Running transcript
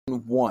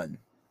One.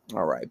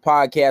 All right.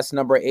 Podcast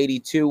number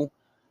 82.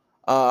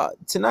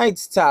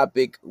 Tonight's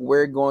topic,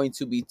 we're going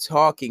to be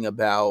talking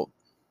about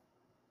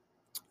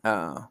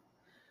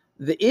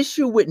the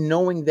issue with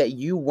knowing that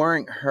you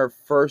weren't her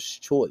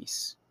first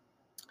choice.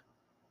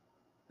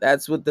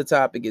 That's what the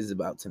topic is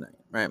about tonight,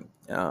 right?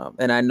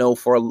 And I know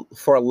for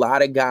a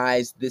lot of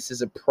guys, this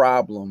is a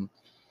problem.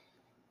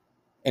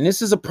 And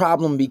this is a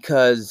problem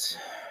because,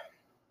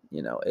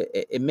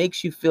 it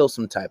makes you feel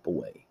some type of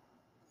way.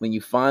 When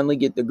you finally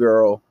get the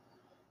girl,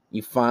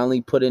 you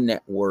finally put in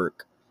that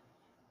work,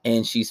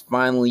 and she's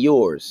finally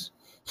yours.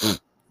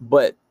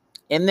 But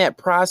in that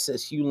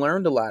process, you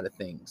learned a lot of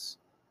things.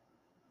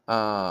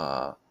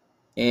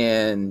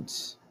 And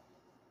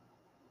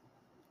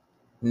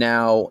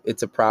now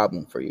it's a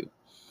problem for you.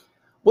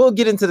 We'll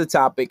get into the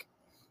topic,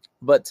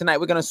 but tonight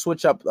we're going to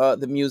switch up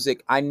the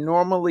music. I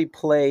normally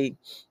play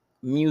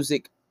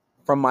music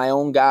from my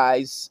own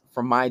guys,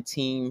 from my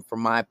team, from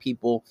my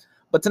people.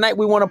 But tonight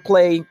we want to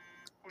play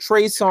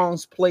Trey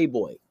Songz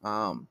Playboy.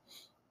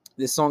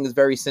 This song is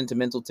very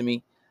sentimental to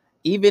me.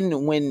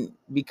 Even when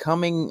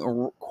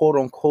becoming quote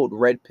unquote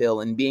red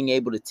pill and being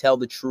able to tell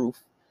the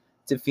truth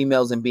to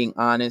females and being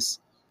honest,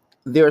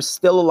 there's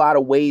still a lot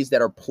of ways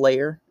that are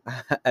player,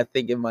 I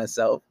think, in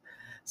myself.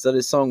 So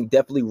this song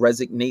definitely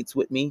resonates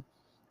with me.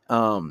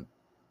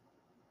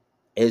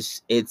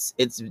 It's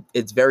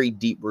very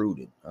deep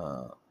rooted.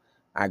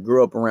 I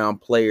grew up around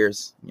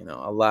players,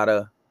 a lot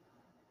of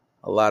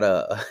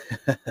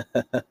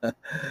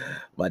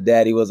my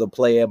daddy was a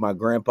player, my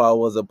grandpa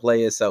was a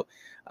player, so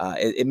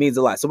it means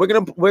a lot. So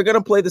we're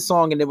gonna play the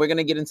song, and then we're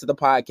gonna get into the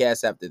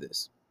podcast after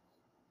this.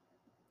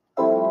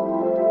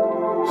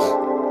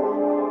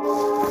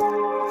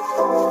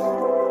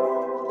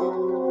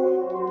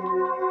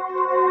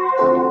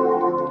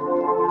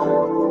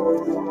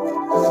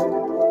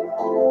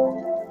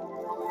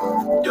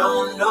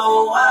 Don't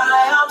know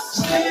why I'm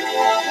still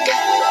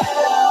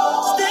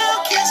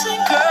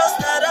kissing girls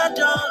that I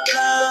don't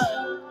love.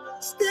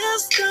 Still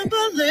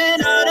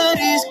stumbling out of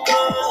these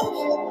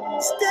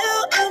calls.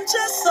 Still, I'm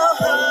just so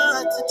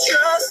hard to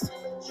trust.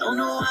 Don't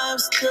know why I'm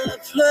still a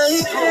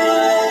playboy.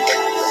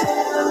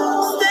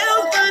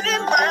 Still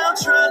running around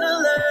trying to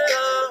lay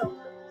up.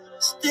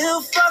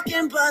 Still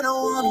fucking, but I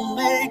don't wanna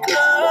make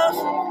love.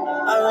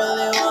 I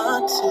really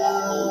want to.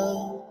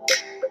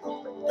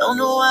 Don't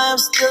know why I'm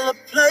still a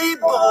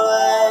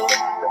playboy.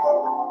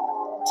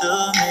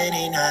 Too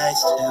many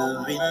nights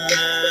to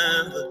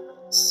remember.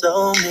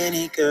 So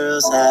many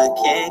girls I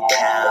can't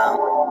count.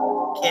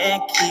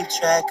 Can't keep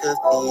track of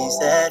these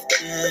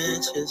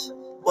adventures.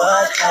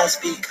 What has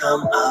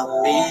become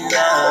of me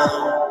now?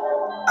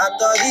 I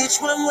thought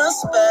each one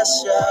was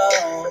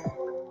special.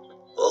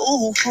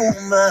 Oh, who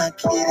am I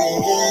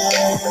kidding?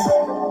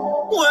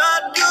 Why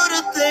do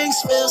the things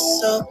feel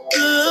so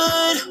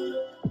good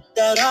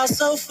that are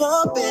so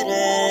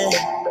forbidden?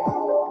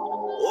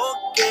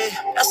 Okay,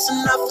 that's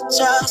enough for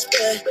child's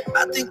play.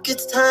 I think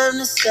it's time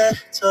to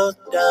settle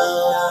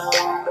down.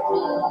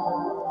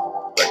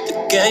 But the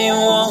game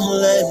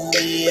won't let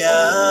me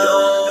out.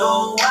 Don't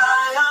know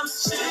why I'm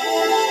still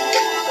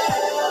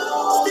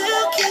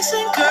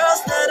kissing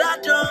girls that I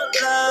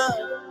don't love.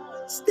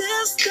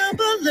 Still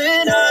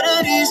stumbling out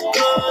of these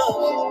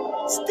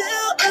clothes.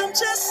 Still, I'm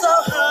just so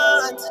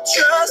hard to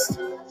trust.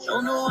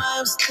 Don't know why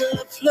I'm still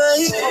a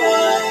playboy.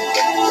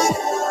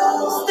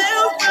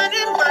 Still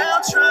running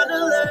around trying to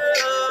lay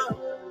up.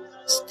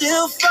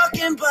 Still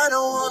fucking, but I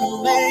don't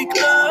wanna make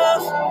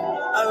love.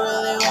 I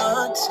really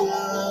want to.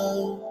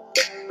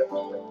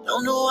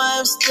 Don't know why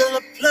I'm still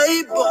a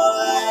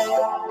playboy.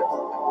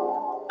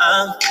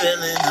 I'm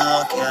feeling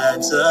all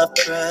kinds of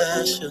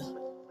pressure.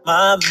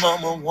 My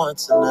mama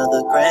wants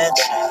another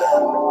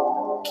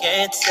grandchild.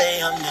 Can't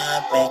say I'm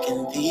not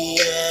making the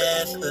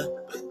effort,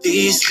 but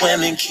these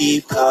women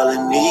keep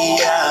calling me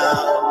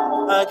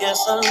out. I guess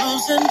I'm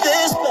losing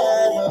this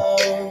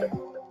battle.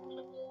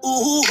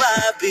 Ooh,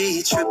 I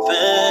be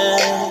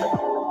tripping.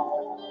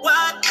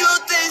 Why do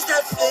things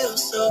that feel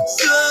so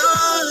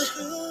good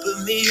put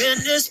me in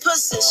this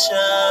position?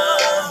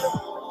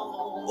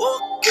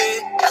 Okay,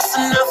 that's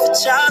enough for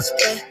child's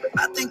play.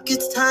 I think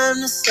it's time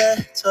to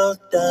settle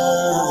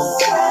down.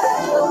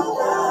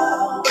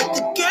 But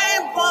the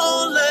game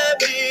won't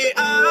let me out. I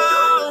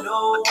don't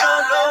know.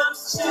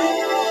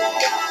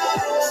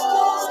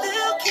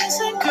 Still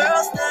kissing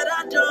girls that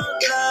I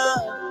don't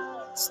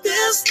love.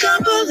 Still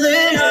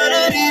stumbling out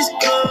of these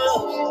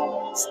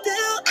clothes.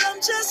 Still, I'm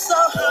just so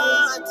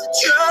hard to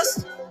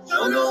trust.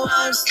 Don't know why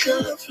I'm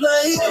still a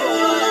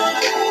playboy.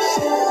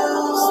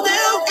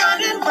 Still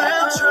running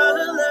around trying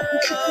to lay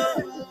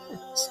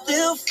up.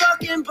 Still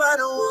fucking, but I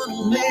don't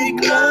wanna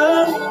make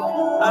love.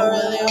 I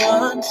really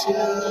want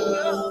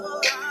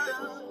to.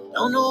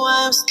 Don't know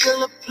why I'm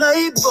still a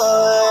playboy.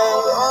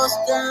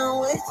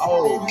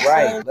 All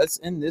right,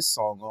 let's end this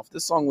song off.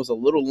 This song was a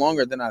little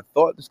longer than I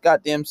thought. This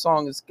goddamn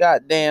song is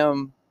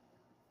goddamn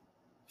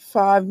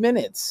 5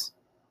 minutes.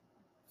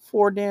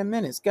 4 damn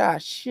minutes.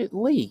 Gosh, shit,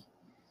 Lee.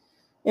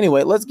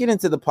 Anyway, let's get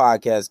into the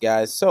podcast,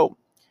 guys. So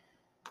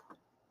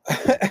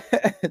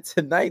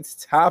tonight's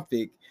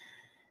topic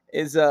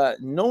is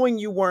knowing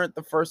you weren't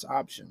the first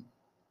option.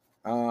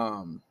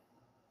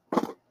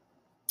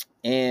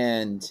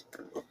 And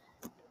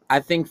I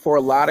think for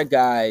a lot of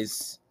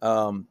guys,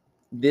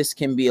 this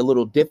can be a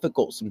little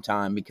difficult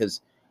sometimes,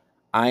 because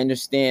I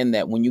understand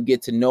that when you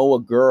get to know a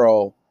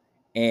girl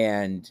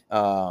and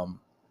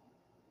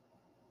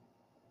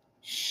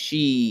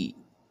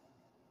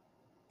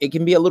it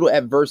can be a little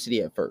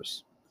adversity at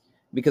first,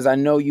 because I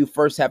know you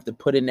first have to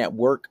put in that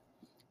work.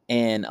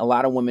 And a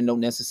lot of men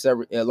don't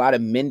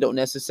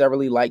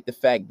necessarily like the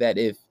fact that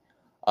if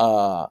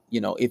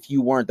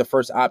you weren't the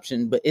first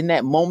option. But in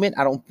that moment,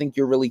 I don't think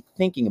you're really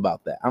thinking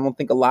about that. I don't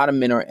think a lot of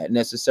men are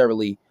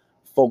necessarily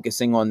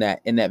focusing on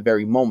that in that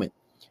very moment.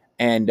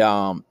 And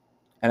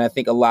I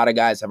think a lot of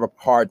guys have a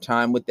hard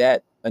time with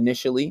that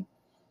initially.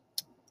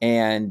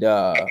 And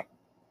that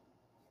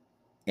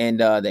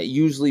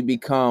usually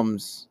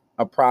becomes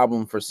a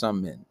problem for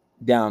some men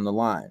down the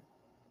line.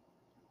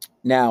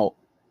 Now,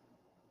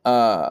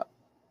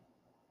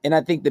 and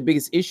I think the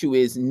biggest issue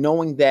is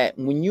knowing that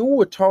when you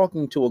were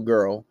talking to a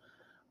girl,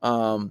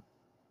 knowing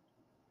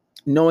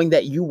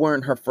that you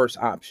weren't her first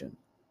option,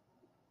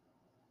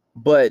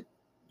 but,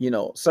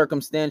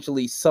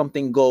 circumstantially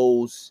something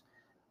goes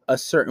a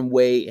certain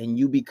way and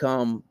you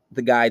become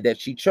the guy that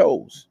she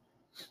chose.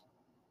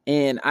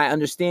 And I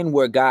understand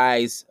where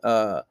guys,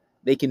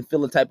 they can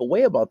feel a type of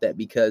way about that,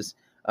 because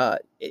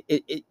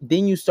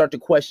then you start to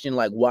question,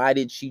 like, why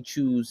did she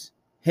choose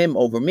him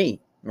over me,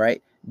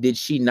 right? Did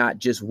she not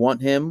just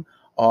want him?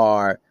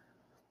 Or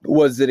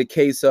was it a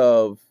case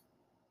of,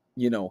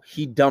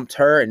 he dumped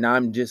her and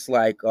I'm just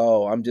like,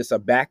 oh, I'm just a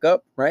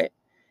backup, right?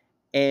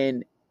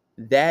 And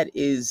that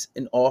is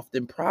an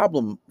often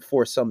problem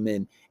for some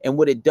men. And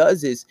what it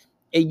does is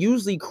it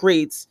usually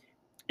creates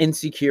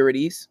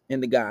insecurities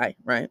in the guy,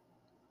 right?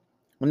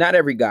 Well, not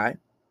every guy.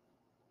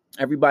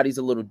 Everybody's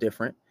a little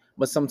different,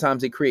 but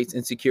sometimes it creates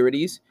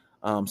insecurities.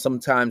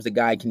 Sometimes the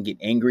guy can get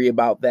angry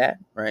about that,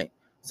 right?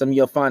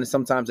 You'll find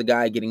sometimes a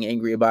guy getting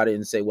angry about it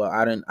and say, well,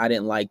 I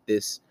didn't like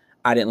this.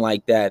 I didn't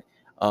like that.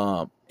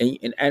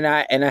 And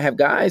I have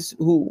guys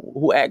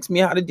who ask me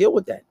how to deal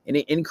with that. And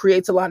it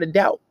creates a lot of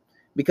doubt,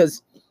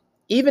 because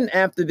even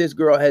after this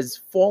girl has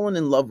fallen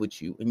in love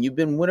with you and you've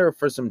been with her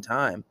for some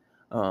time,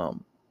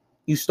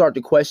 you start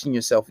to question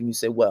yourself and you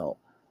say, well,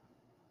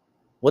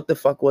 what the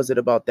fuck was it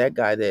about that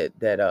guy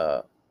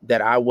that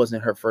I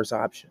wasn't her first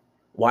option?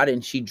 Why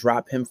didn't she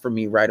drop him for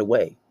me right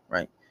away?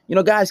 Right.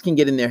 Guys can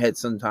get in their head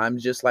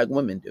sometimes, just like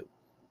women do.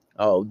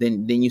 Oh,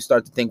 then you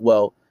start to think,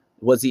 well,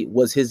 was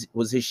his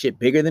shit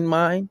bigger than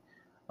mine?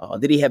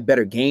 Did he have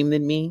better game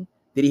than me?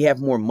 Did he have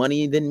more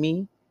money than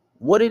me?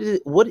 What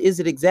is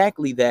it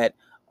exactly that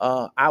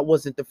I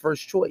wasn't the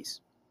first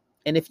choice?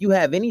 And if you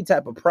have any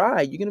type of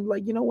pride, you're gonna be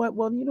like, you know what?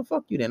 Well,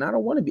 fuck you then. I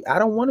don't want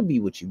to be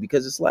with you,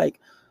 because it's like,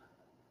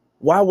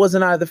 why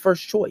wasn't I the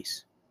first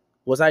choice?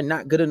 Was I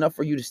not good enough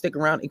for you to stick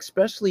around?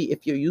 Especially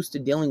if you're used to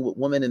dealing with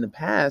women in the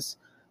past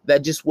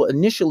that just will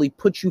initially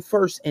put you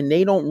first, and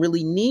they don't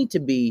really need to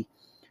be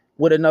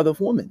with another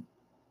woman.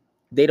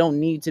 They don't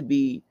need to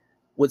be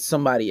with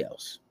somebody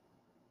else,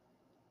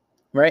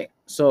 right?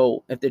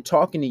 So if they're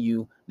talking to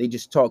you, they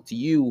just talk to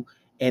you,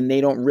 and they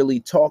don't really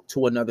talk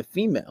to another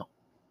female,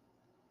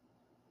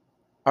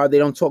 or they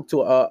don't talk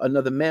to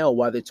another male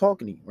while they're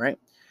talking to you, right?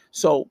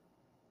 So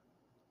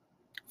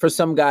for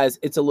some guys,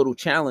 it's a little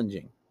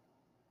challenging,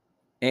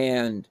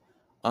 and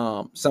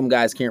some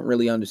guys can't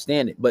really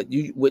understand it. But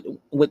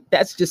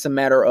that's just a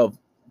matter of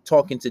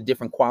talking to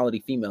different quality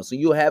females. So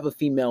you'll have a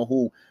female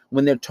who,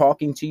 when they're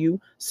talking to you,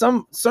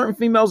 some certain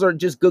females are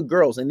just good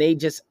girls, and they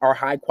just are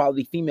high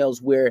quality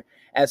females, where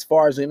as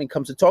far as when it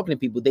comes to talking to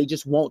people, they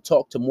just won't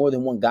talk to more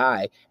than one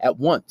guy at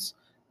once.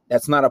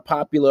 That's not a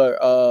popular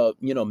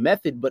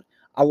method, but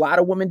a lot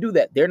of women do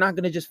that. They're not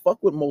going to just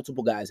fuck with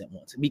multiple guys at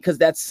once, because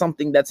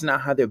that's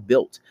not how they're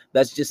built.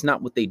 That's just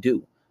not what they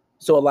do.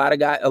 So a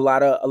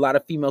lot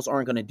of females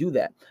aren't going to do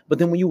that. But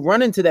then when you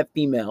run into that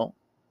female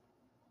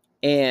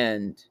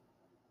and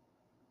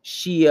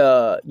she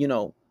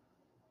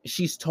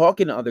she's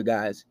talking to other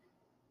guys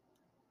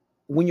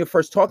when you're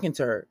first talking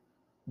to her,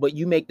 but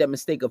you make that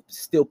mistake of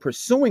still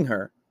pursuing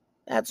her,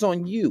 that's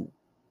on you,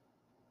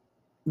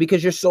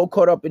 because you're so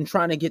caught up in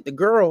trying to get the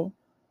girl.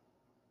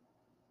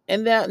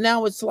 And that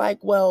now it's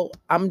like, well,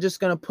 I'm just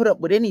going to put up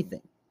with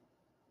anything.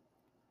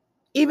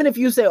 Even if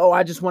you say, oh,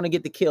 I just want to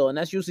get the kill. And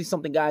that's usually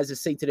something guys that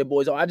say to their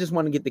boys, oh, I just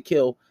want to get the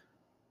kill.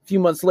 A few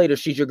months later,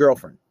 she's your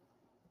girlfriend.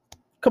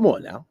 Come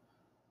on now.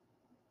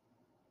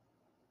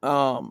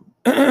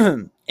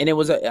 And it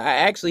was, I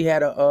actually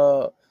had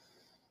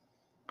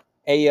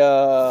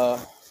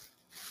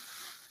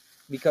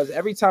because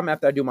every time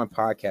after I do my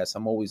podcast,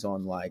 I'm always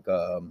on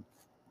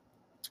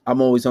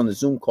the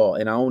Zoom call,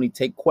 and I only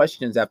take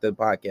questions after the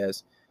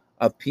podcast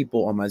of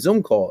people on my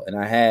Zoom call. And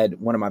I had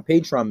one of my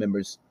Patreon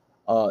members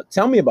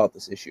tell me about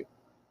this issue.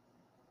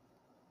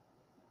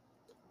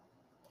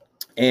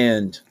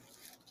 And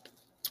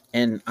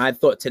I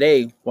thought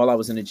today, while I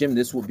was in the gym,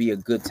 this would be a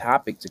good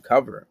topic to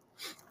cover,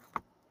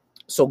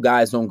 so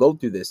guys don't go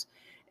through this.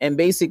 And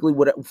basically,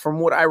 from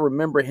what I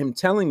remember him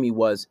telling me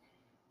was,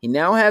 He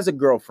now has a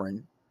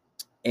girlfriend,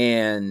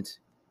 and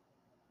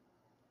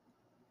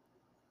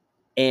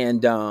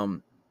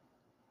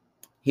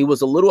he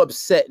was a little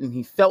upset, and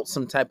he felt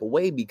some type of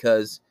way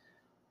because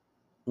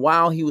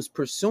while he was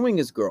pursuing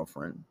his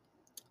girlfriend,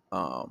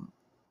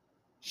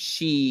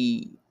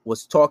 she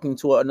was talking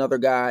to another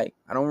guy.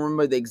 I don't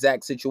remember the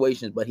exact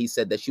situations, but he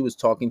said that she was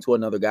talking to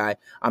another guy.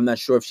 I'm not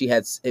sure if she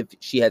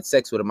had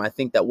sex with him. I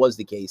think that was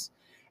the case.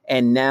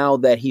 And now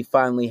that he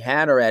finally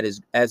had her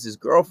as his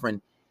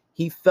girlfriend,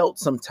 he felt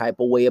some type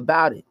of way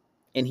about it,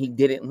 and he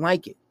didn't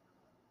like it.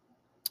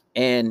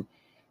 And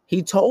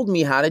he told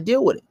me how to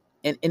deal with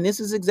it. And this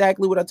is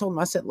exactly what I told him.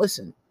 I said,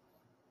 listen,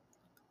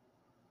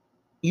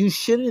 you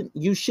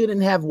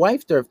shouldn't have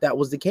wifed her if that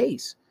was the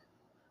case.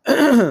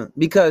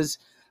 Because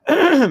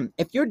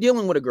if you're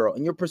dealing with a girl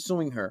and you're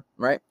pursuing her,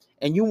 right,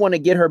 and you want to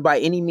get her by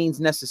any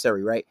means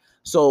necessary, right,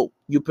 so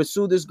you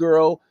pursue this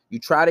girl, you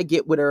try to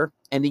get with her,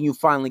 and then you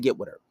finally get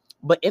with her.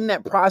 But in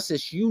that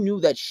process, you knew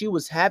that she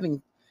was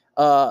having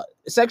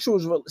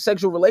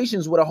sexual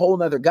relations with a whole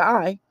nother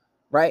guy,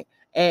 right,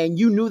 and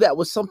you knew that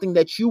was something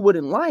that you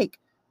wouldn't like.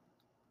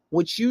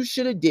 What you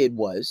should have did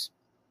was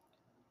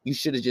you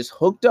should have just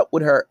hooked up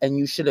with her, and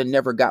you should have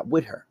never got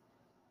with her.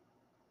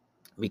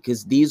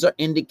 Because these are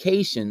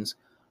indications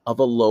of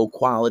a low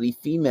quality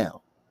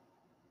female.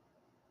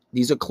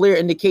 These are clear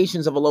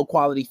indications of a low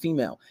quality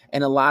female.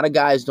 And a lot of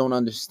guys don't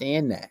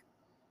understand that.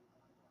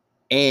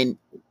 And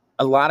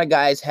a lot of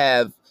guys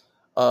have,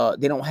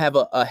 they don't have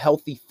a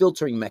healthy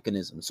filtering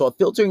mechanism. So a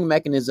filtering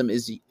mechanism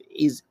is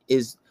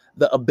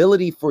the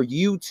ability for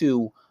you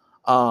to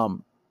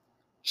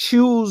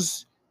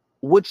choose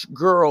which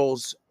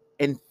girls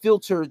and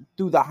filter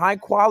through the high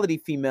quality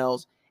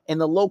females and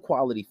the low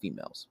quality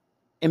females.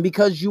 And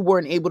because you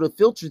weren't able to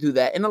filter through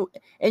that,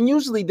 and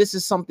usually this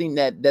is something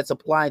that's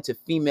applied to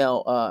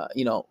female,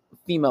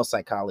 female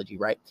psychology,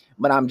 right?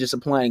 But I'm just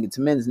applying it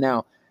to men's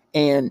now.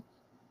 And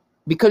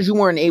because you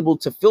weren't able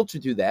to filter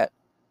through that,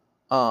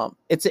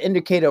 it's an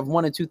indicator of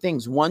one of two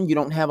things. One, you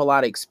don't have a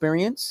lot of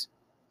experience,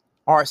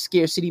 or a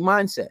scarcity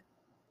mindset.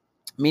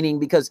 Meaning,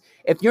 because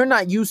if you're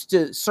not used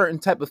to certain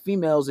type of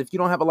females, if you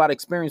don't have a lot of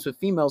experience with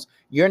females,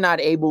 you're not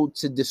able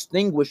to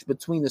distinguish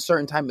between the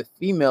certain type of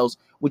females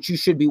which you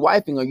should be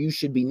wifing or you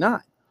should be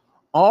not.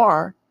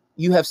 Or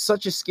you have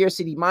such a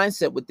scarcity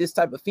mindset with this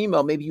type of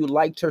female. Maybe you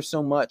liked her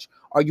so much,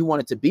 or you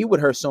wanted to be with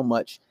her so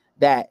much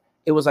that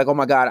it was like, oh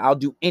my God, I'll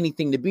do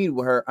anything to be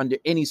with her under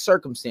any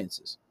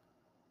circumstances.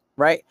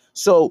 Right?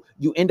 So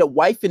you end up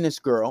wifing this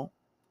girl,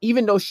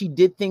 even though she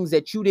did things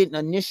that you didn't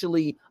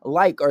initially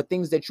like or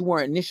things that you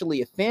weren't initially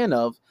a fan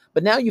of.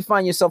 But now you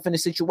find yourself in a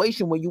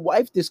situation where you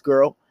wife this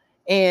girl,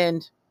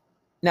 and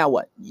now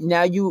what?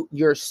 Now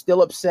you're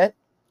still upset.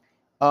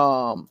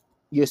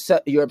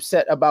 You're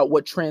upset about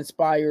what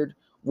transpired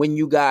when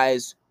you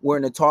guys were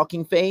in a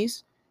talking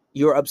phase.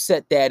 You're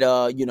upset that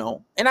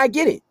and I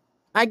get it.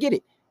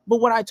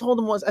 But what I told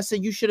him was, I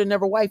said, you should have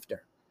never wifed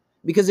her.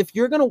 Because if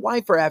you're gonna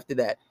wife her after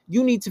that,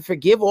 you need to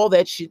forgive all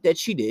that shit that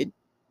she did.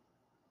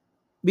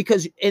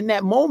 Because in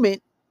that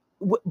moment,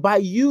 by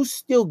you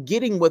still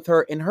getting with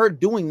her and her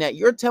doing that,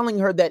 you're telling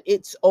her that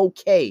it's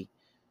okay,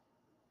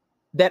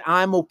 that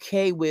I'm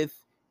okay with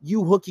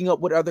you hooking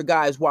up with other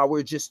guys while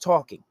we're just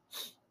talking.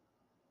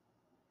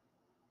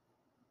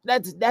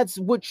 That's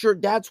what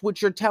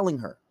you're telling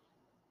her.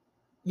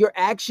 Your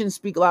actions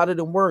speak louder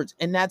than words,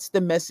 and that's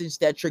the message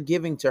that you're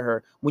giving to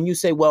her when you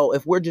say, well,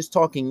 if we're just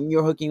talking and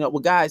you're hooking up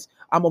with guys,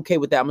 I'm okay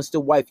with that. I'm gonna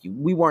still wife you.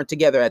 We weren't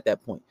together at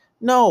that point.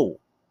 No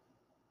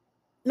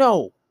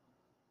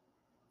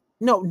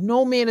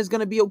man is going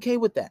to be okay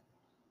with that.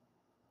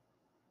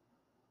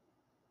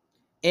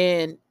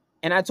 And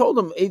I told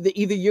him,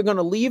 either you're going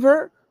to leave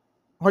her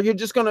or you're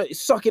just going to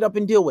suck it up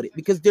and deal with it,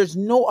 because there's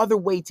no other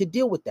way to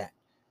deal with that.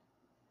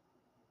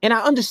 And I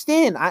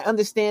understand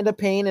the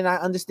pain, and I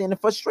understand the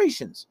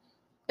frustrations.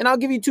 And I'll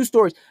give you two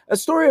stories. A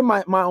story of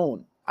my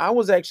own. I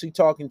was actually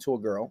talking to a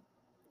girl,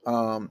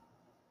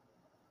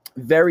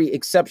 very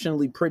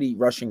exceptionally pretty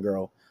Russian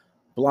girl,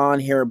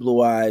 blonde hair,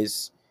 blue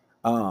eyes.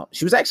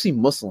 She was actually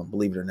Muslim,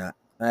 believe it or not.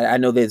 I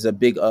know there's a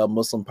big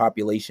Muslim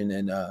population,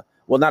 and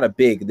well, not a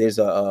big.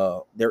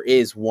 There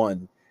is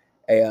one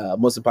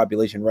Muslim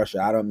population in Russia.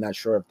 I'm not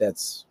sure where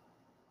that's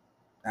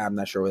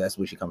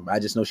where she comes from. I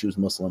just know she was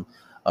Muslim,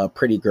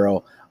 pretty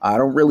girl. I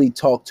don't really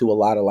talk to a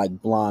lot of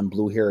like blonde,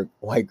 blue hair,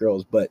 white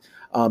girls, but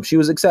she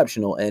was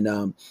exceptional,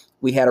 and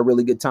we had a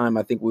really good time.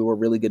 I think we were a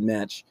really good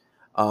match.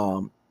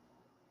 But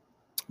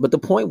the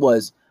point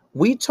was,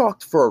 we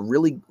talked for a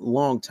really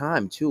long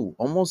time too,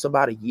 almost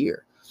about a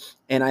year.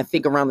 And I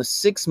think around the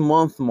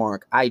 6-month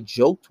mark, I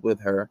joked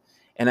with her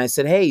and I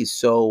said, hey,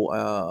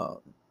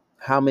 so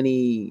how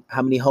many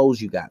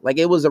hoes you got? Like,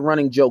 it was a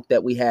running joke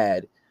that we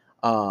had.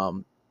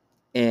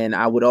 And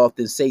I would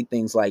often say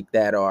things like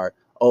that, or,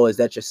 oh, is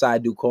that your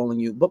side dude calling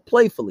you? But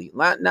playfully,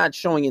 not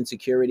showing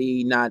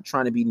insecurity, not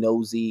trying to be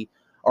nosy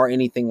or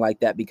anything like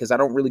that, because I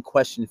don't really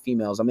question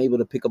females. I'm able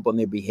to pick up on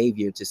their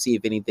behavior to see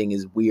if anything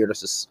is weird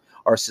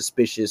or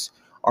suspicious,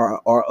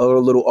 are a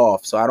little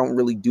off. So I don't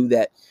really do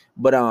that.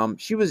 But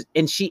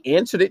she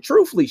answered it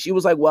truthfully. She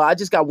was like, well, I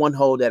just got one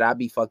hoe that I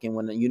be fucking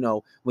when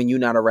you're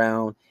not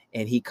around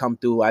and he come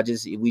through.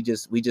 We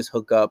just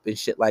hook up and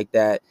shit like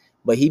that.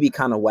 But he be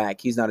kind of whack.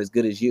 He's not as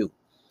good as you.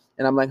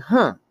 And I'm like,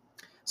 huh.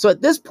 So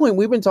at this point,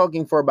 we've been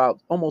talking for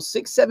about almost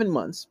 6-7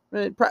 months.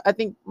 I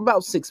think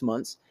about 6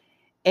 months.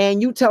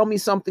 And you tell me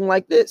something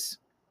like this.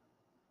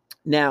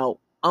 Now,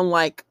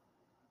 unlike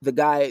the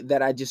guy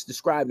that I just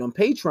described on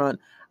Patreon,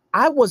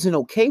 I wasn't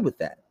okay with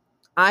that.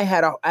 I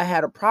had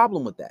a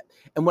problem with that.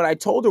 And what I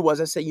told her was,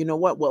 I said, you know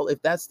what? Well,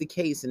 if that's the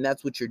case and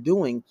that's what you're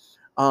doing,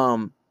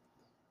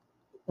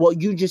 well,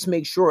 you just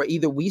make sure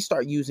either we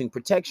start using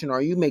protection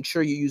or you make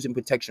sure you're using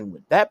protection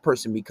with that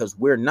person because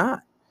we're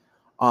not.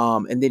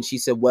 And then she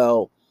said,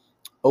 well,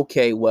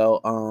 okay,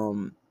 well,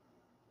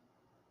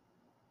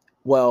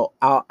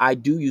 I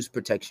do use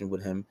protection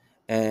with him.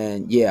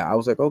 And yeah, I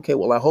was like, okay,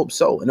 well, I hope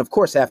so. And of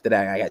course, after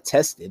that, I got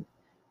tested,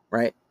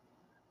 right?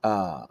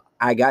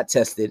 I got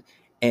tested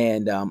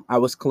and I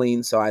was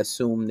clean. So I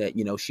assumed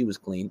that, she was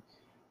clean.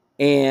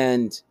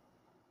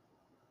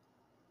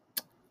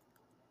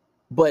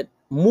 But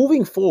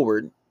moving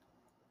forward,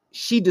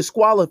 she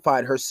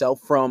disqualified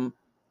herself from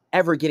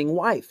ever getting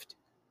wifed.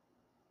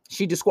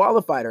 She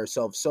disqualified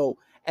herself. So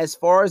as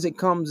far as it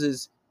comes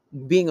as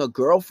being a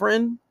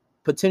girlfriend,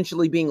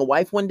 potentially being a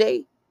wife one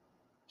day,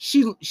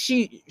 she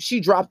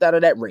dropped out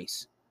of that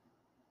race.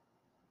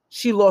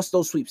 She lost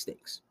those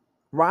sweepstakes.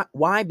 Right?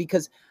 Why?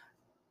 Because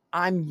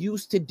I'm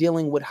used to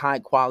dealing with high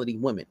quality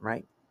women,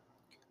 right?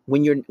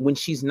 When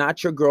she's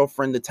not your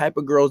girlfriend, the type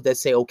of girls that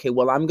say, okay,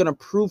 well, I'm gonna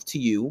prove to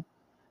you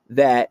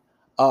that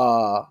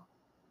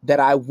that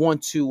I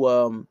want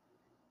to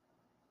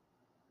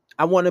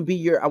be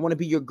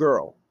your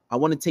girl. I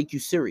want to take you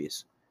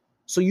serious.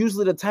 So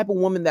usually the type of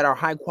women that are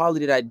high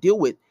quality that I deal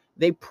with,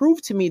 they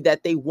prove to me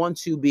that they want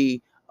to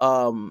be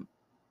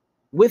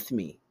with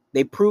me.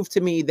 They prove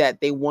to me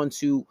that they want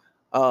to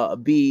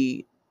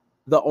be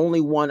the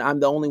only one. I'm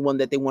the only one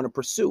that they want to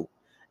pursue.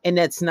 And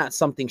that's not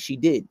something she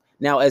did.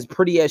 Now, as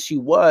pretty as she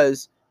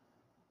was,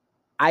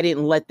 I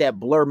didn't let that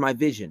blur my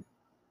vision.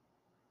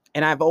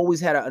 And I've always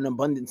had an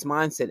abundance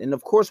mindset. And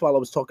of course, while I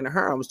was talking to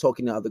her, I was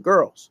talking to other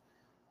girls.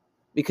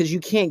 Because you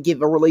can't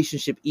give a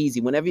relationship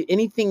easy. Whenever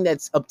anything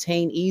that's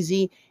obtained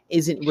easy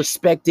isn't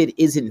respected,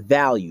 isn't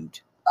valued.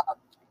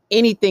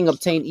 Anything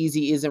obtained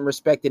easy isn't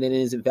respected and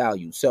isn't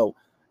valued. So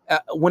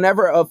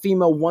whenever a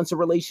female wants a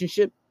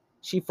relationship,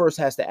 she first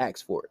has to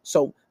ask for it.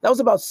 So that was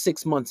about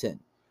 6 months in.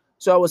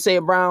 So I would say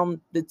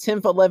around the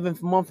 10th,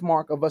 11th month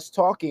mark of us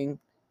talking,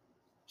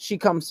 she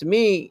comes to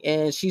me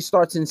and she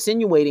starts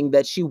insinuating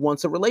that she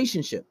wants a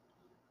relationship.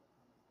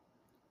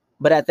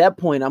 But at that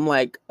point, I'm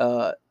like,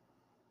 you're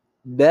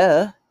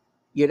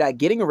not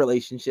getting a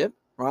relationship,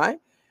 right?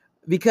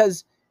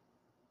 Because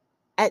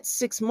at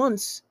 6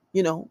 months,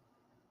 you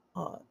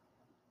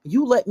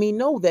let me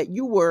know that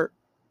you were,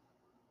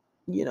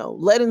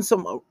 letting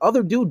some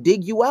other dude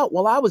dig you out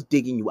while I was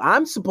digging you.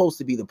 I'm supposed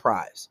to be the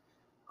prize.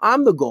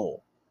 I'm the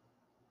goal.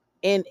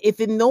 And if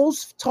in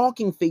those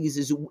talking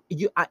phases,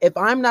 if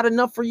I'm not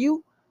enough for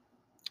you,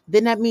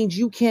 then that means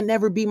you can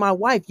never be my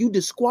wife. You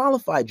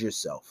disqualified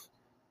yourself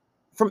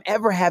from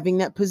ever having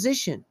that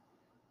position.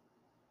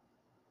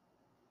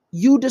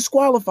 You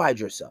disqualified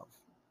yourself.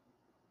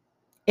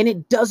 And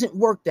it doesn't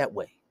work that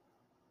way.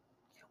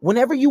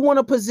 Whenever you want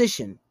a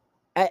position,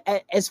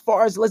 as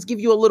far as, let's give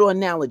you a little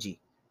analogy.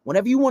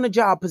 Whenever you want a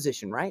job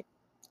position, right?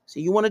 So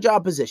you want a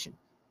job position.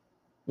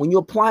 When you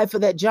apply for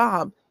that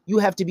job, you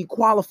have to be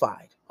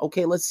qualified.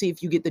 Okay, let's see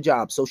if you get the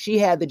job. So she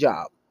had the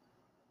job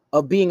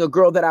of being a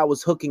girl that I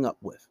was hooking up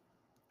with.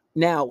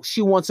 Now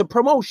she wants a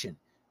promotion.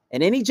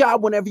 And any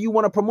job, whenever you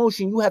want a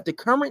promotion, you have to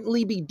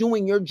currently be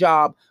doing your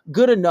job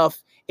good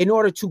enough in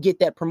order to get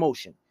that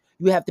promotion.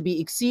 You have to be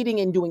exceeding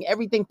and doing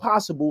everything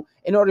possible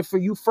in order for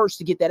you first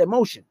to get that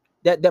emotion,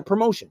 that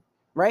promotion,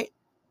 right?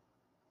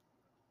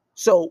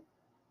 So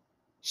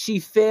she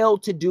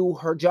failed to do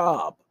her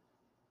job.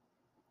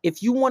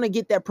 If you want to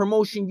get that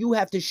promotion, you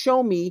have to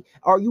show me,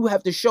 or you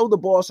have to show the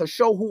boss or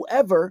show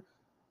whoever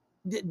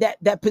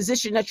that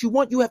position that you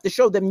want. You have to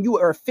show them you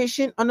are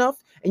efficient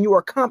enough and you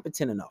are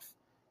competent enough.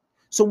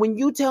 So when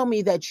you tell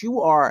me that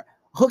you are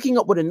hooking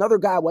up with another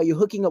guy while you're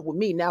hooking up with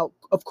me, now,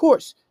 of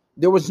course,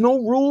 there was no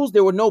rules.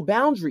 There were no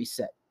boundaries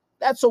set.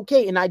 That's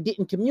okay. And I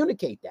didn't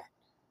communicate that.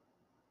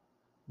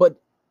 But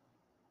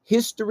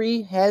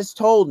history has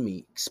told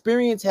me,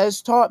 experience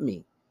has taught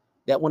me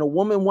that when a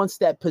woman wants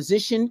that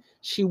position,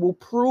 she will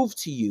prove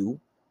to you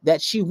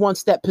that she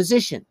wants that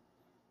position.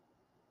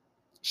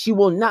 She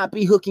will not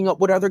be hooking up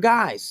with other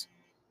guys.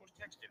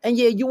 And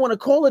yeah, you want to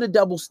call it a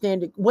double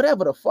standard,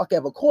 whatever the fuck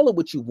ever, call it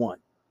what you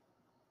want.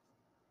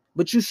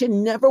 But you should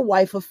never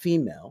wife a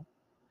female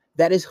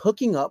that is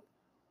hooking up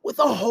with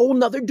a whole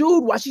nother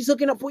dude while she's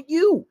hooking up with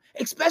you,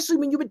 especially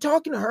when you've been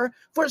talking to her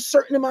for a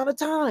certain amount of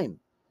time.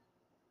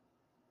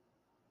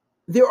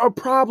 There are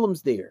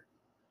problems there.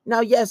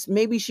 Now, yes,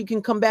 maybe she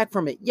can come back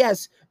from it.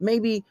 Yes,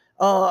 maybe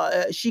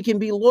she can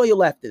be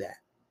loyal after that.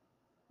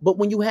 But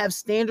when you have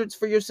standards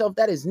for yourself,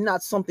 that is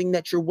not something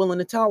that you're willing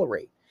to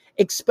tolerate,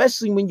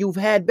 especially when you've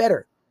had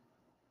better.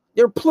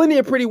 There are plenty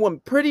of pretty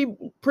women.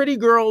 Pretty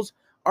girls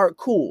are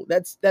cool.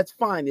 That's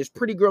fine. There's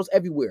pretty girls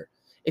everywhere.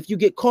 If you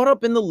get caught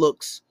up in the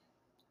looks,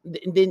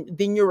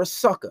 then you're a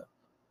sucker.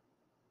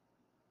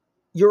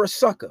 You're a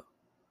sucker.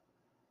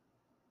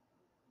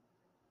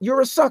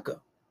 You're a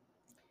sucker.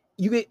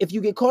 If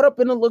you get caught up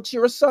in the looks,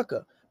 you're a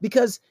sucker,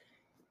 because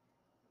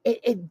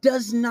it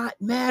does not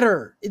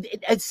matter.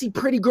 I see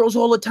pretty girls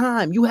all the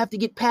time. You have to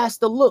get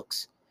past the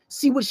looks.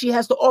 See what she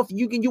has to offer.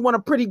 You want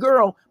a pretty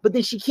girl, but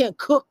then she can't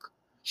cook.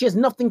 She has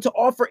nothing to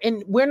offer.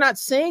 And we're not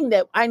saying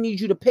that I need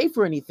you to pay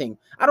for anything.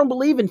 I don't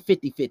believe in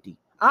 50-50.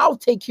 I'll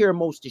take care of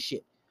most of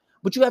shit.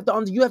 But you have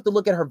to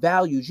look at her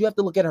values. You have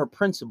to look at her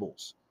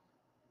principles.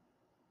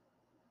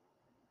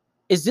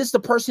 Is this the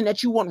person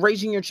that you want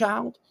raising your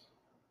child?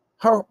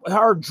 Her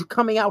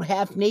coming out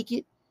half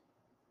naked?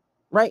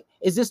 Right?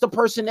 Is this the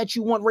person that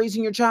you want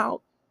raising your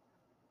child?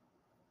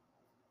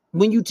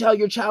 When you tell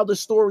your child the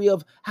story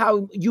of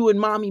how you and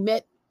mommy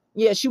met,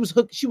 yeah, she was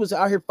hooked. She was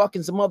out here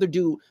fucking some other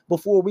dude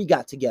before we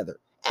got together.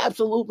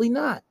 Absolutely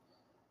not.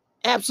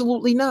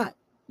 Absolutely not.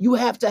 You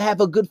have to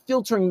have a good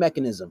filtering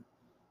mechanism.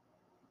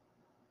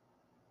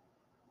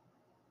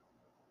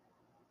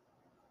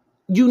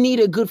 You need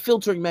a good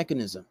filtering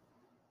mechanism.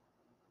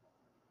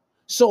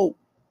 So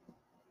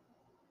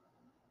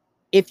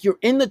if you're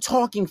in the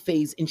talking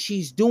phase and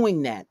she's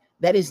doing that,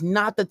 that is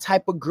not the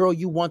type of girl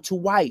you want to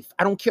wife.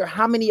 I don't care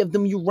how many of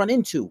them you run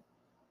into.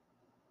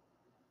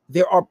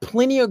 There are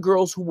plenty of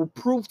girls who will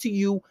prove to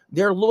you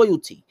their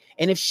loyalty.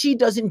 And if she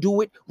doesn't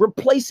do it,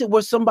 replace it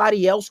with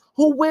somebody else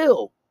who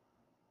will.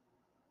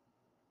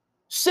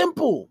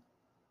 Simple.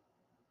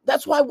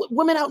 That's why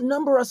women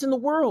outnumber us in the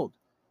world.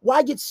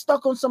 Why get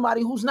stuck on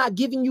somebody who's not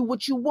giving you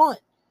what you want?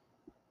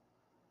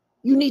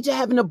 You need to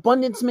have an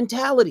abundance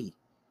mentality.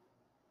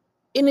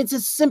 And it's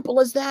as simple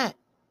as that.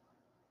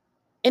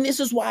 And this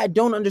is why I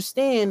don't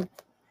understand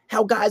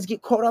how guys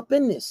get caught up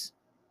in this.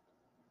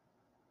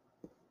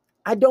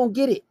 I don't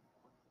get it.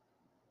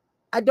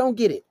 I don't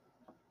get it.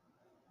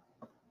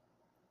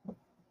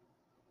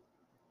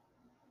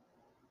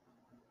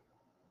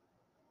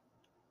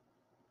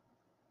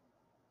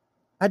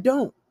 I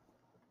don't.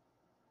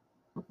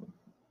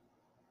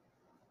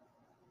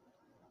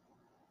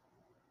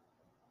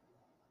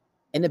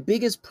 And the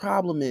biggest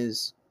problem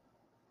is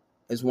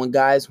when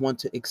guys want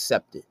to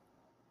accept it.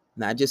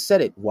 And I just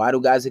said it. Why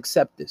do guys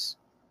accept this?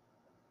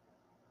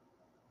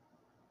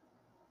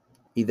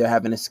 Either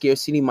having a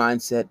scarcity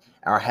mindset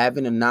or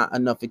having not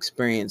enough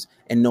experience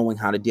and knowing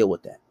how to deal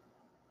with that.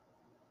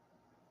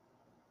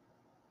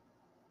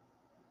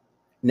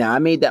 Now, I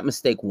made that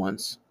mistake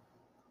once.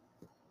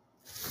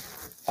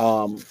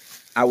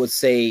 I would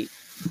say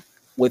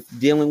with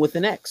dealing with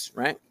an ex,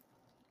 right?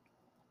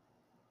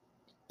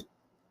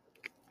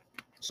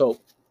 So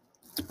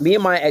me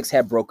and my ex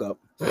had broke up.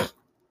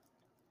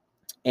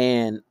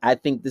 And I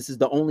think this is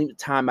the only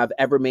time I've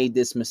ever made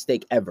this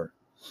mistake ever.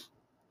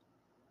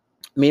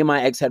 Me and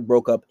my ex had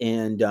broke up,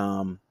 and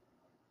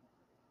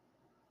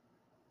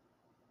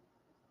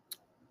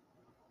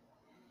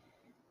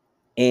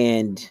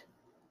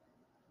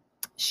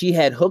she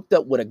had hooked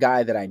up with a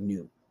guy that I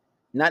knew.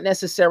 Not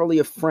necessarily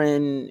a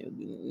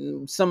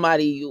friend,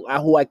 somebody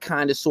who I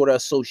kind of sort of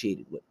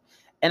associated with.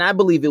 And I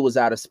believe it was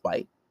out of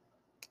spite.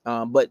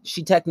 But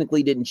she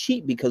technically didn't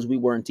cheat because we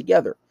weren't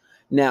together.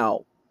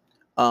 Now,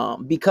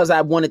 because I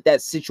wanted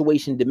that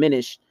situation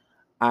diminished,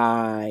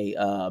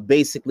 I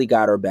basically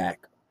got her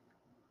back.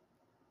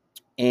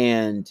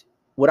 And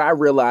what I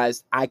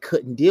realized, I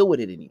couldn't deal with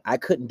it anymore. I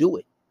couldn't do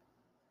it.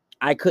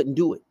 I couldn't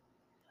do it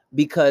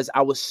because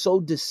I was so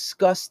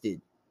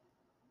disgusted,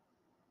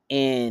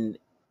 and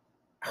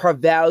her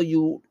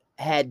value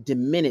had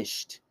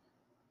diminished.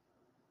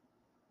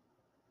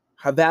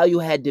 Her value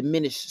had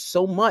diminished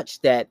so much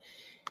that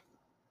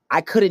I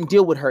couldn't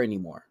deal with her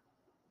anymore.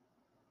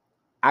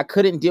 I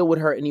couldn't deal with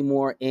her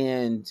anymore,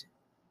 and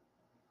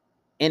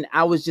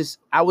I was just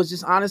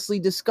honestly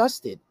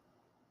disgusted.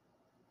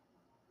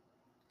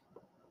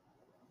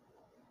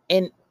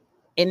 And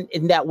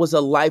that was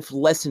a life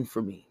lesson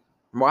for me.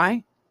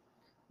 Why?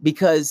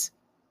 Because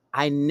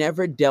I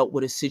never dealt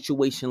with a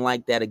situation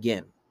like that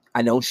again.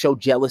 I don't show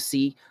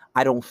jealousy.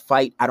 I don't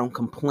fight. I don't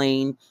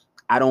complain.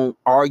 I don't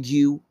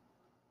argue.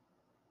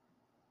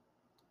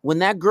 When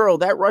that girl,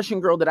 that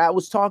Russian girl that I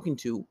was talking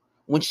to,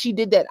 when she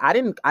did that, I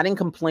didn't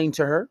complain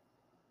to her.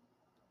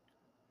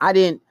 I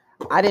didn't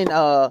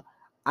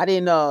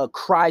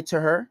cry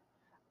to her.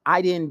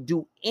 I didn't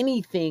do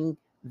anything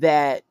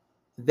that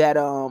that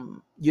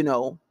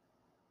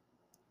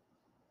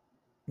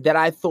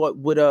I thought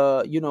would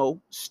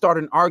start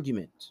an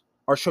argument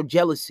or show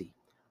jealousy.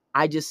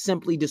 I just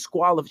simply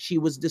she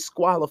was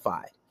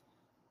disqualified.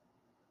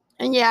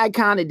 And yeah, I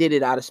kind of did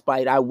it out of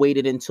spite. I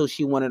waited until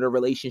she wanted a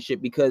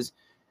relationship because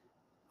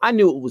I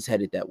knew it was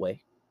headed that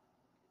way.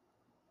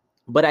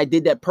 But I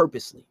did that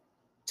purposely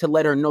to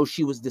let her know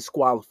she was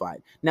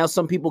disqualified. Now,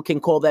 some people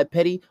can call that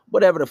petty,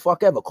 whatever the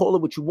fuck ever. Call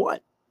it what you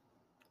want.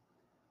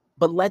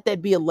 But let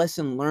that be a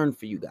lesson learned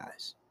for you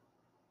guys.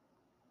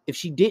 if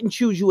she didn't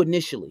choose you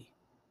initially,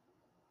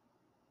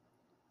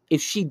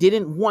 if she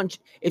didn't want,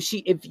 if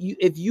she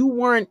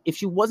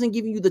wasn't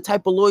giving you the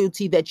type of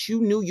loyalty that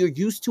you knew you're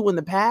used to in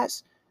the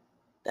past,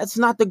 that's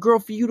not the girl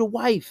for you to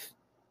wife.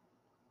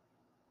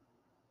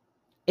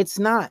 It's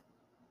not.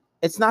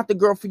 It's not the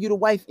girl for you to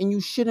wife, and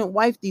you shouldn't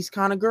wife these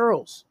kind of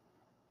girls.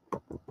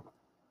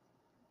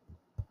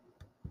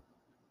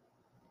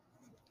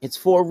 It's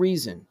for a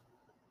reason.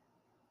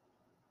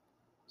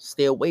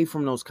 Stay away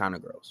from those kind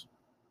of girls.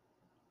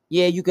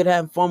 Yeah, you could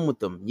have fun with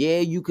them. Yeah,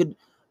 you could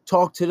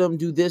talk to them,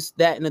 do this,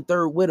 that, and the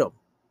third with them.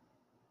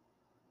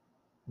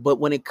 But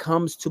when it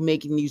comes to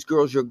making these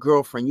girls your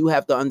girlfriend, you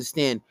have to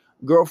understand,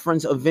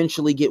 girlfriends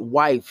eventually get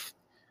wife.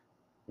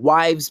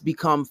 Wives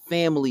become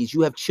families.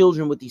 You have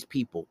children with these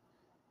people.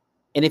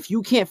 And if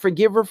you can't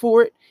forgive her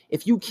for it,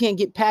 if you can't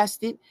get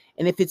past it,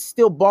 and if it's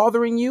still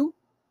bothering you,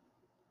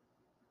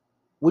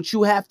 what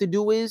you have to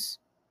do is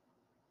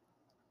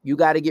you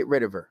got to get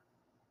rid of her.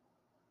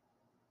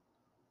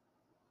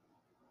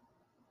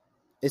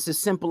 It's as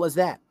simple as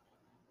that.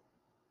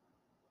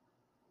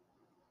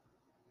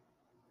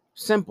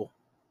 Simple.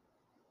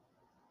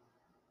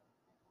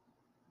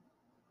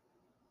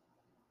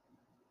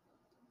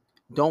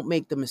 Don't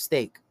make the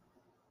mistake.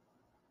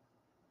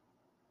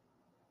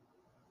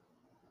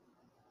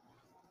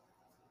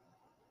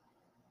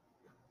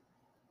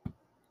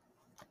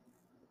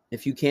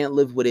 If you can't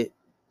live with it,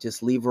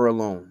 just leave her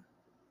alone.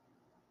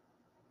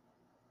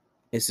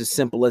 It's as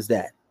simple as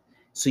that.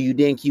 So you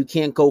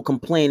can't go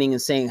complaining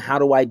and saying, how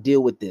do I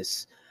deal with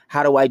this?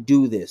 How do I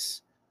do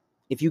this?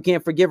 If you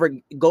can't forgive her,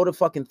 go to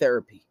fucking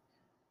therapy.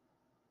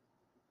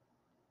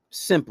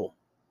 Simple.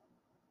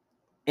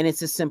 And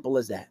it's as simple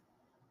as that.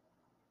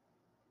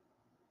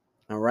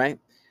 All right.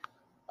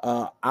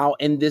 I'll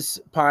end this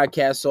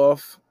podcast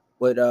off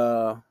with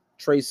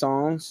Trey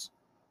Songz,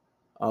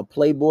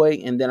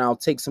 Playboy, and then I'll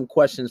take some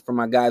questions from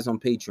my guys on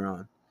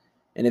Patreon.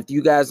 And if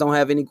you guys don't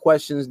have any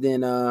questions,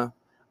 then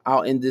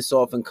I'll end this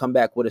off and come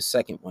back with a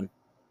second one.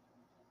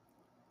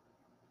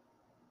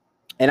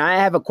 And I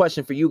have a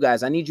question for you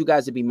guys. I need you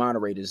guys to be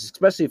moderators,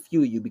 especially a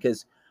few of you,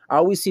 because I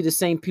always see the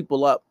same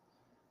people up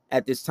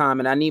at this time,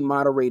 and I need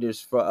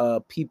moderators for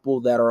people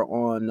that are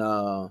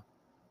on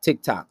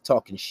TikTok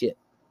talking shit.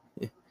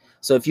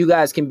 So if you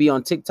guys can be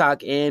on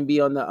TikTok and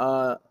be on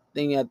the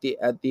thing at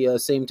the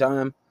same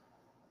time,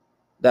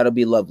 that'll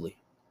be lovely.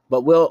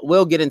 But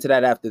we'll get into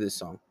that after this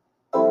song.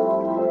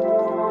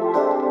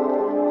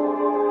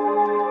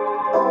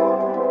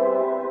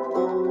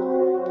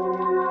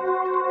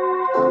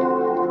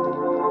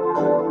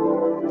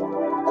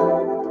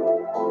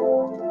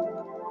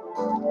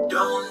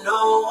 Don't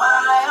know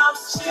why I'm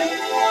still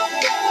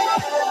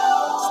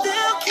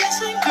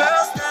kissing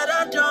girls that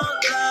I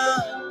don't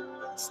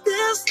love.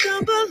 Still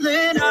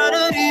stumbling out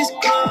of these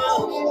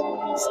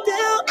clothes.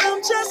 Still,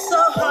 I'm just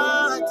so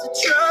hard to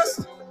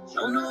trust.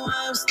 Don't know why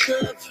I'm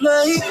still a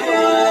playboy.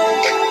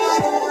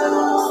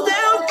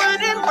 Still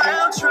running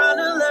around trying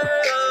to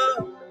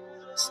learn.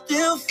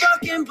 Still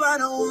fucking, but I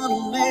don't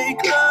wanna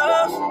make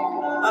love.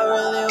 I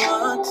really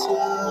want to.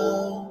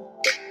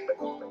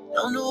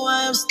 Don't know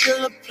why I'm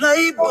still a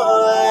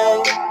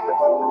playboy.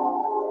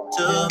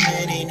 Too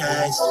many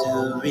nights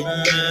to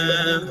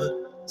remember.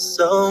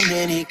 So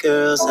many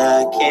girls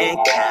I can't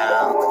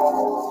count.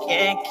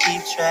 Can't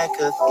keep track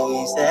of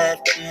these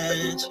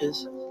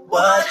adventures.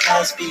 What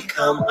has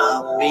become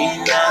of me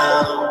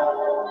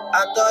now?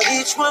 I thought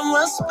each one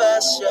was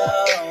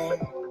special.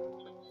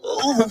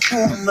 Who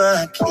am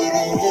I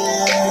kidding?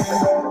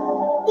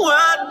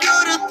 Why do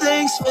the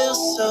things feel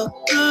so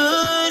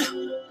good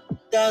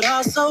that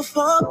are so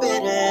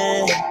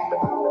forbidden?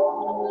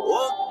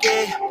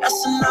 Okay,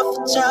 that's enough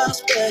for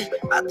child's play.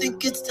 I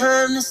think it's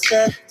time to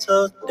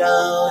settle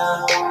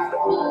down.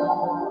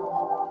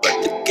 But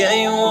the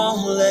game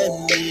won't let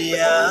me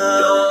out.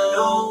 Don't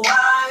know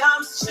why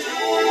I'm still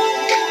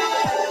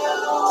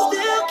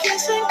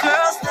kissing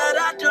girls that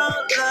I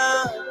don't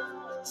love.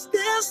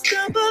 Still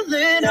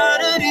stumbling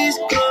out of these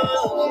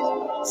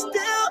clothes.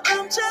 Still,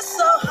 I'm just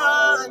so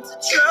hard to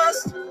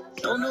trust.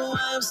 Don't know why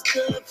I'm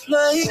still a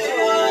playboy.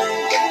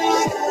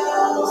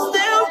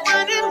 Still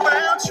running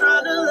around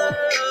trying to love.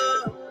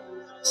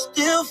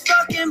 Still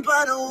fucking, but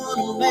I don't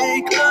wanna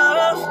make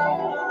love.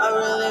 I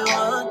really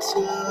want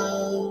to.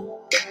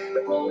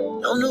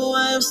 Don't know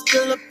why I'm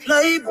still a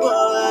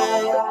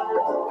playboy.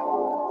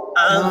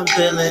 I'm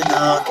feeling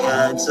all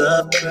kinds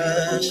of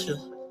pressure.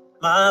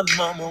 My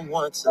mama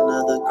wants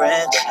another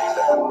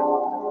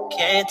grandchild.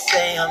 Can't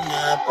say I'm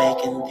not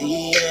making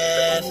the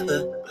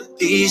effort, but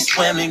these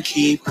women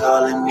keep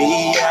calling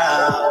me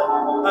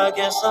out. I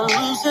guess I'm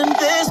losing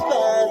this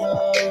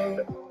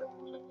battle.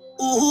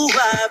 Ooh,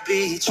 I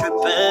be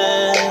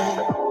tripping.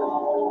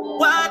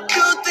 Why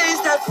do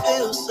things that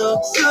feel so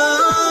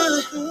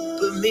good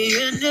put me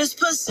in this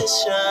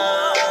position?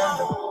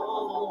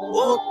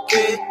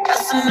 Okay,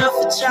 that's enough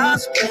for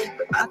child's play.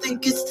 I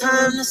think it's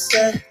time to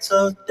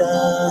settle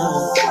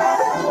down.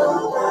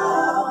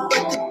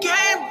 But the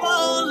game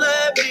won't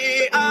let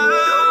me out. I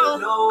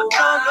don't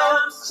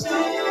know.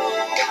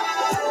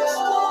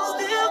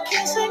 Still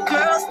kissing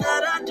girls that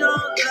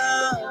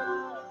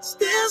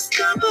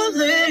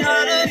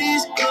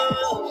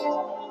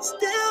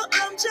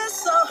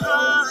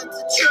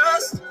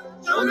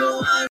Don't know why.